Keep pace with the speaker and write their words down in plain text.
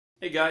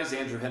Hey guys,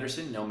 Andrew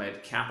Henderson,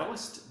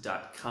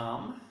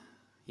 nomadcapitalist.com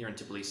here in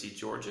Tbilisi,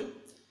 Georgia,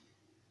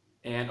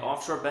 and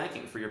offshore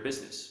banking for your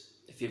business.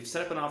 If you've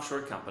set up an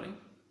offshore company,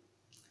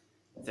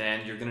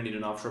 then you're going to need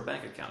an offshore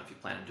bank account if you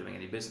plan on doing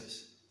any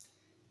business.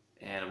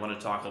 And I want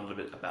to talk a little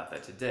bit about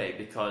that today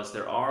because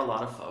there are a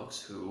lot of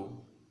folks who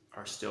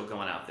are still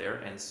going out there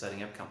and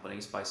setting up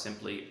companies by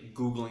simply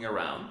Googling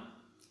around,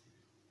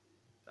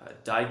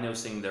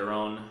 diagnosing their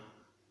own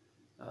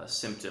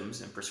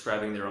symptoms and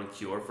prescribing their own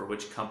cure for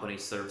which company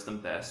serves them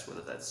best,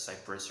 whether that's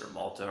Cyprus or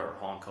Malta or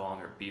Hong Kong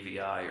or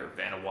BVI or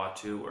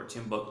Vanuatu or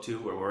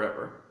Timbuktu or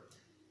wherever,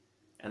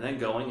 and then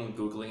going and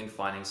Googling and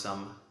finding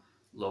some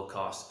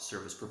low-cost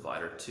service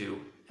provider to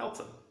help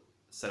them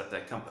set up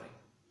that company.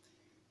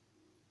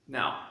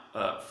 Now,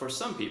 for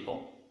some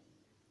people,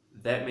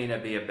 that may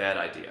not be a bad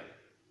idea.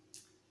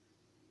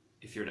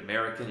 If you're an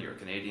American, you're a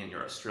Canadian,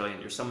 you're Australian,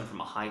 you're someone from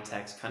a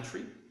high-tax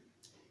country,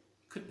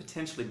 could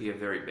potentially be a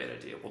very bad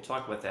idea. We'll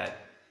talk about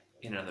that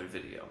in another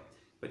video.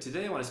 But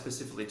today I want to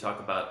specifically talk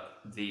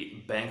about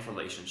the bank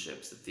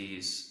relationships that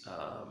these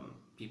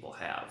people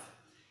have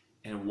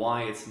and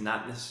why it's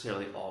not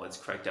necessarily all it's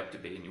cracked up to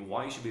be and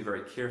why you should be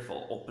very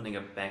careful opening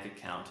a bank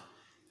account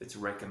that's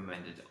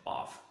recommended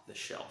off the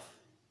shelf.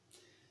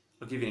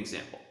 I'll give you an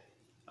example.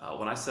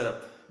 When I set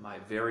up my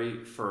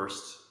very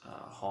first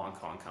Hong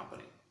Kong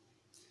company,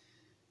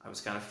 I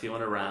was kind of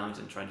feeling around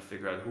and trying to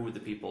figure out who were the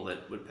people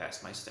that would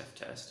pass my SNF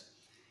test.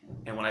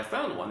 And when I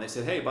found one, they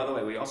said, hey, by the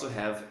way, we also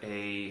have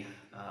a,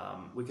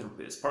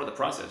 as part of the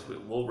process,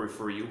 we'll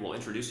refer you, we'll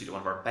introduce you to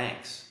one of our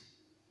banks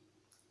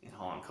in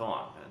Hong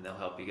Kong, and they'll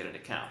help you get an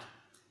account.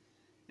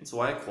 And so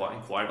I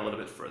inquired a little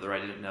bit further. I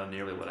didn't know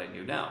nearly what I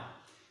knew now.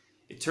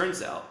 It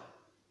turns out,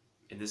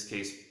 in this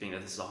case, being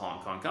that this is a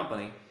Hong Kong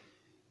company,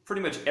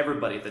 pretty much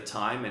everybody at the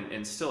time,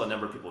 and still a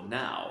number of people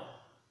now,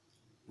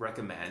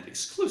 recommend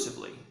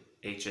exclusively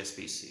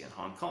HSBC in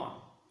Hong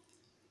Kong.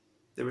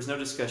 There was no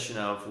discussion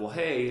of, well,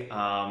 hey,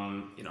 how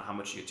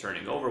much are you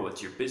turning over?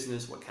 What's your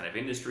business? What kind of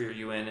industry are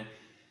you in?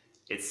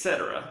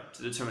 Etc.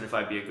 to determine if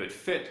I'd be a good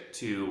fit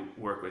to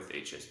work with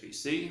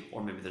HSBC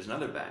or maybe there's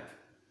another bank.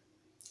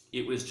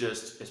 It was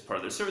just as part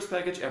of their service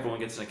package, everyone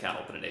gets an account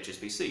open at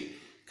HSBC.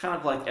 Kind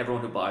of like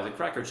everyone who buys a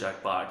Cracker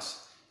Jack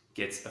box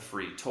gets a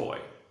free toy.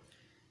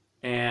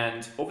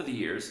 And over the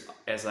years,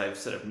 as I've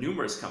set up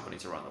numerous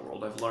companies around the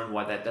world, I've learned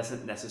why that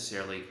doesn't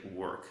necessarily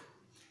work.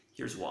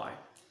 Here's why.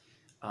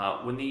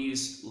 When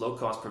these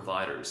low-cost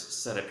providers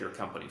set up your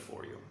company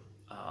for you,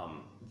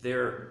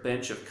 their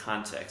bench of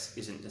contacts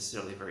isn't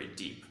necessarily very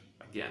deep.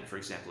 Again, for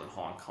example, in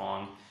Hong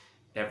Kong,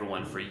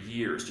 everyone for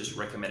years just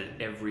recommended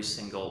every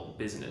single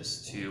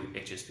business to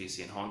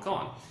HSBC in Hong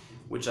Kong,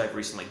 which I've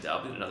recently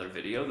dubbed in another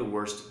video, the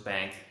worst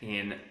bank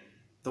in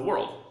the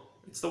world.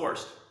 It's the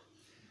worst.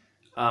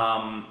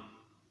 And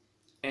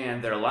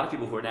there are a lot of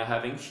people who are now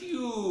having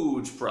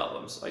huge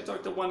problems. I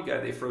talked to one guy,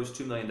 they froze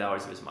 $2 million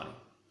of his money.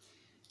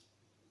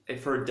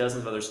 I've heard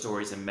dozens of other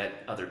stories and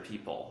met other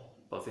people,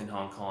 both in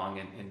Hong Kong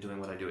and doing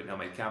what I do at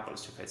Nomad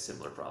Capitalist, who've had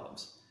similar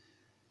problems.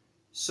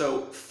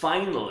 So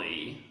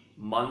finally,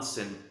 months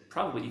and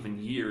probably even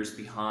years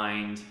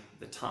behind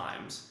the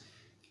times,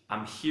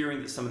 I'm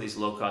hearing that some of these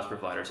low-cost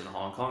providers in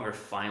Hong Kong are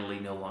finally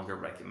no longer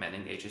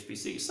recommending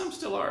HSBC. Some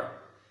still are.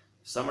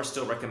 Some are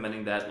still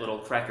recommending that little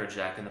Cracker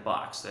Jack in the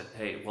box that,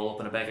 hey, we'll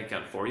open a bank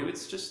account for you.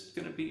 It's just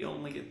going to be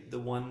only at the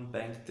one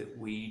bank that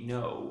we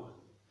know.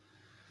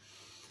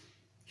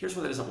 Here's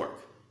where that doesn't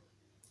work.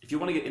 If you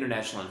want to get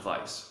international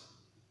advice,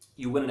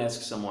 you wouldn't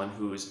ask someone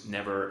who's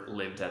never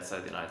lived outside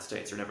of the United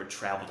States or never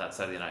traveled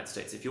outside of the United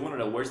States. If you want to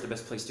know where's the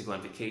best place to go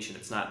on vacation,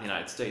 it's not in the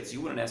United States,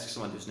 you wouldn't ask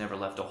someone who's never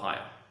left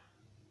Ohio.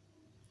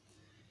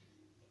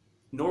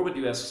 Nor would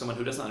you ask someone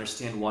who doesn't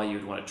understand why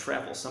you'd want to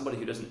travel. Somebody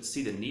who doesn't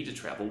see the need to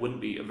travel wouldn't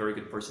be a very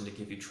good person to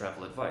give you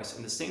travel advice.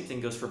 And the same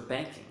thing goes for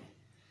banking.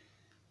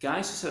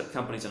 Guys who set up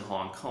companies in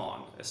Hong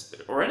Kong,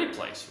 or any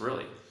place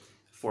really,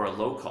 for a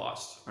low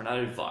cost are not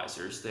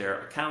advisors.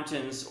 They're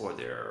accountants or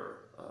they're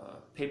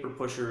paper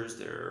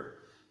pushers.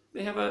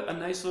 They have a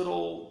nice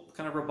little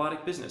kind of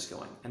robotic business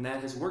going, and that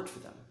has worked for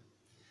them.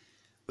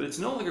 But it's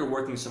no longer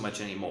working so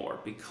much anymore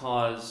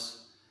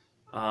because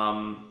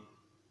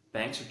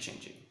banks are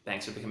changing.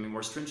 Banks are becoming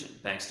more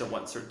stringent. Banks don't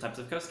want certain types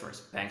of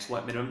customers. Banks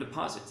want minimum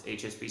deposits.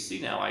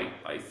 HSBC now,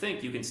 I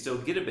think you can still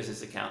get a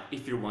business account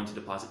if you're willing to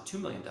deposit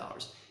 $2 million.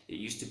 It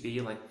used to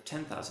be like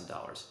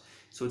 $10,000,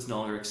 so it's no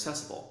longer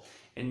accessible.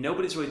 And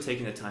nobody's really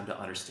taking the time to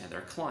understand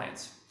their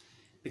clients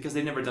because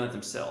they've never done it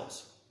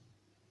themselves,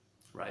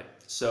 right?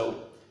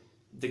 So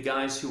the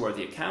guys who are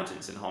the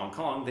accountants in Hong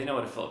Kong, they know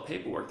how to fill out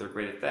paperwork. They're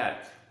great at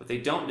that. What they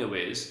don't know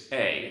is,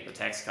 A, the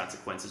tax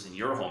consequences in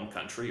your home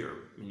country or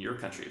in your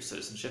country of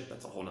citizenship.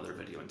 That's a whole other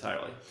video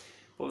entirely.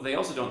 But what they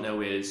also don't know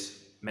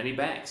is many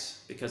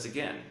banks, because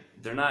again,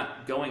 they're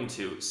not going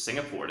to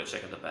Singapore to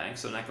check out the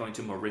banks. They're not going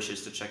to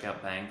Mauritius to check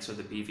out banks or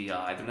the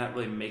BVI. They're not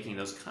really making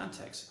those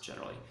contacts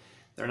generally.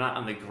 They're not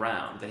on the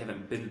ground. They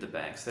haven't been to the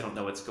banks. They don't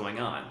know what's going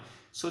on.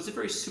 So it's a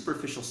very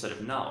superficial set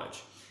of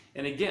knowledge.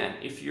 And again,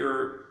 if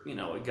you're,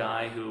 a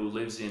guy who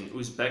lives in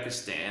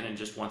Uzbekistan and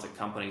just wants a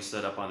company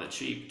set up on the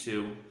cheap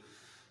to,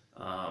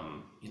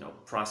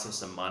 process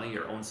some money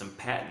or own some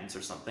patents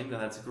or something, then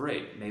that's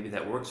great. Maybe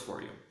that works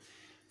for you.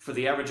 For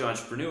the average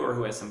entrepreneur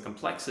who has some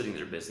complexity in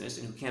their business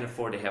and who can't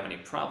afford to have any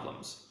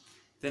problems,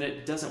 then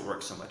it doesn't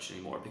work so much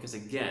anymore because,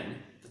 again,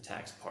 the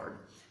tax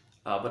part,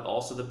 but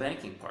also the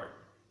banking part.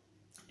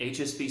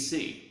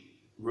 HSBC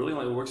really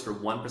only works for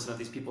 1% of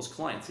these people's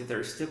clients, yet there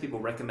are still people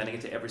recommending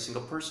it to every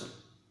single person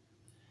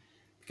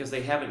because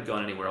they haven't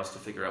gone anywhere else to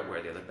figure out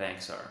where the other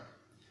banks are.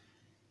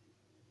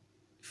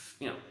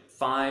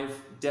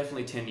 5,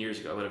 definitely 10 years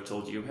ago, I would have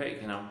told you, hey,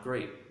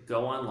 great,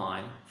 go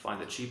online, find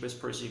the cheapest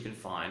person you can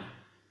find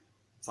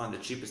the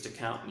cheapest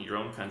account in your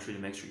own country to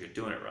make sure you're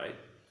doing it right,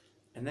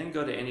 and then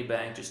go to any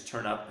bank, just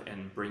turn up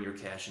and bring your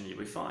cash and you'll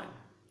be fine.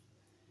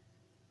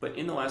 But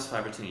in the last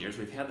 5 or 10 years,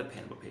 we've had the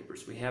Panama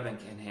Papers, we have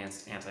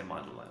enhanced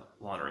anti-money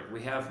laundering,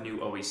 we have new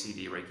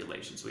OECD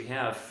regulations, we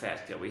have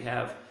FATCA, we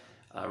have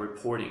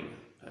reporting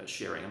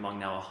sharing among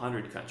now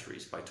 100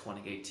 countries by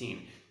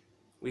 2018.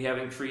 We have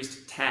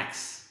increased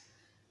tax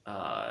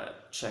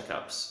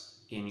checkups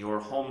in your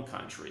home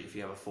country if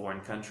you have a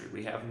foreign country.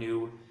 We have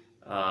new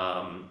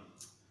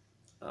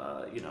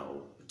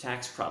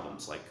tax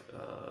problems like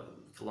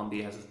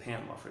Colombia has with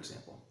Panama, for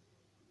example.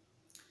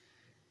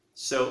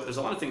 So there's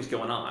a lot of things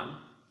going on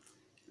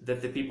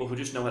that the people who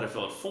just know how to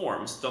fill out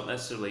forms don't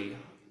necessarily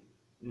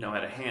know how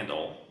to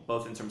handle,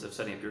 both in terms of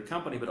setting up your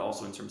company, but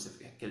also in terms of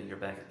getting your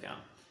bank account.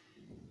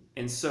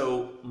 And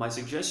so my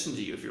suggestion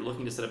to you, if you're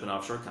looking to set up an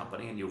offshore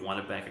company and you want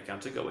a bank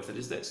account to go with it,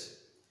 is this.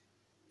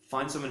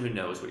 Find someone who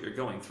knows what you're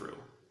going through.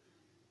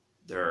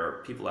 There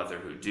are people out there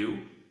who do,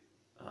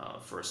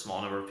 for a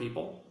small number of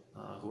people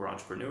who are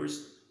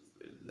entrepreneurs.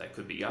 That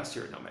could be us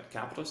here at Nomad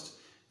Capitalist.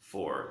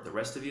 For the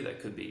rest of you,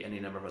 that could be any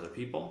number of other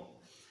people.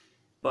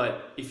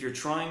 But if you're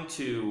trying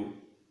to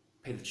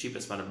pay the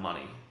cheapest amount of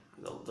money,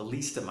 the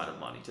least amount of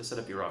money to set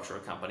up your offshore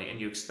company, and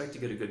you expect to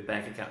get a good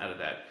bank account out of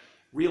that,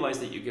 realize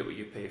that you get what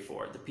you pay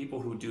for. The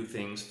people who do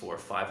things for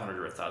 $500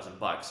 or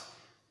 $1,000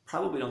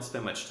 probably don't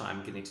spend much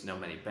time getting to know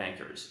many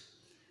bankers.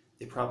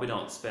 They probably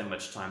don't spend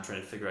much time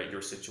trying to figure out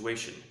your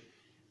situation.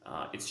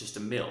 It's just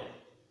a mill.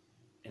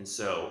 And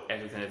so,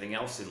 as with anything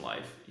else in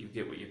life, you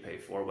get what you pay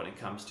for when it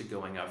comes to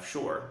going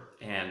offshore.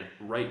 And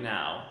right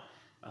now,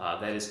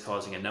 that is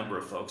causing a number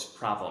of folks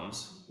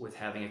problems with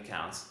having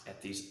accounts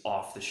at these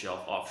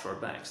off-the-shelf offshore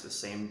banks, the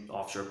same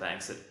offshore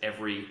banks that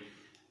every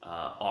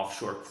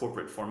offshore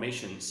corporate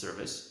formation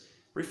service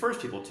refers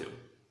people to.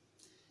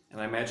 And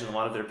I imagine a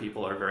lot of their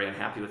people are very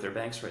unhappy with their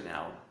banks right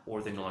now,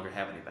 or they no longer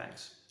have any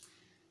banks.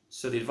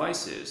 So the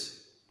advice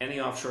is, any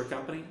offshore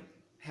company,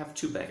 have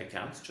 2 bank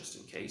accounts just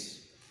in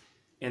case.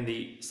 And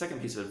the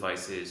second piece of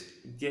advice is,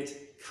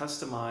 get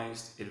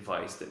customized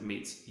advice that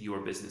meets your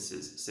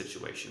business's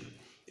situation.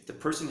 If the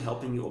person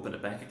helping you open a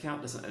bank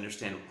account doesn't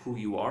understand who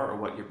you are or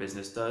what your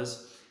business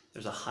does,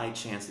 there's a high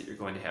chance that you're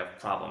going to have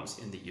problems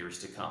in the years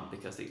to come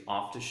because the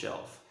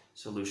off-the-shelf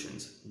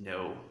solutions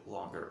no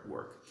longer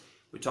work.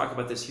 We talk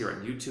about this here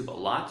on YouTube a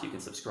lot. You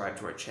can subscribe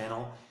to our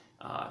channel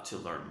to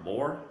learn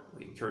more.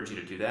 We encourage you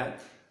to do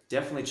that.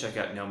 Definitely check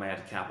out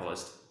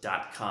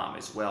nomadcapitalist.com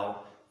as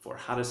well for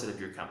how to set up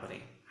your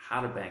company,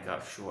 how to bank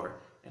offshore,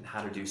 and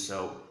how to do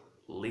so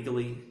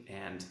legally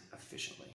and efficiently.